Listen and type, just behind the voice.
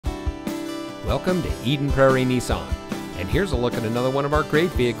Welcome to Eden Prairie Nissan, and here's a look at another one of our great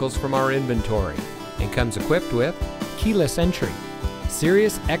vehicles from our inventory. It comes equipped with keyless entry,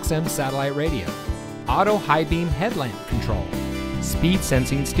 Sirius XM satellite radio, auto high beam headlamp control, speed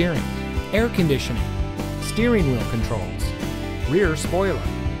sensing steering, air conditioning, steering wheel controls, rear spoiler,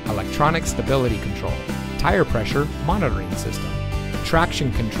 electronic stability control, tire pressure monitoring system,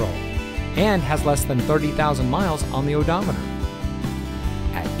 traction control, and has less than 30,000 miles on the odometer.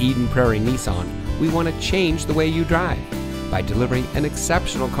 At Eden Prairie Nissan, we want to change the way you drive by delivering an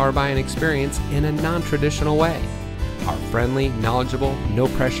exceptional car buying experience in a non-traditional way. Our friendly, knowledgeable,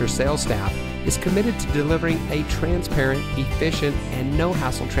 no-pressure sales staff is committed to delivering a transparent, efficient, and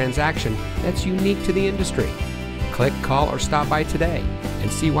no-hassle transaction that's unique to the industry. Click, call, or stop by today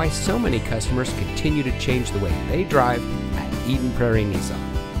and see why so many customers continue to change the way they drive at Eden Prairie Nissan.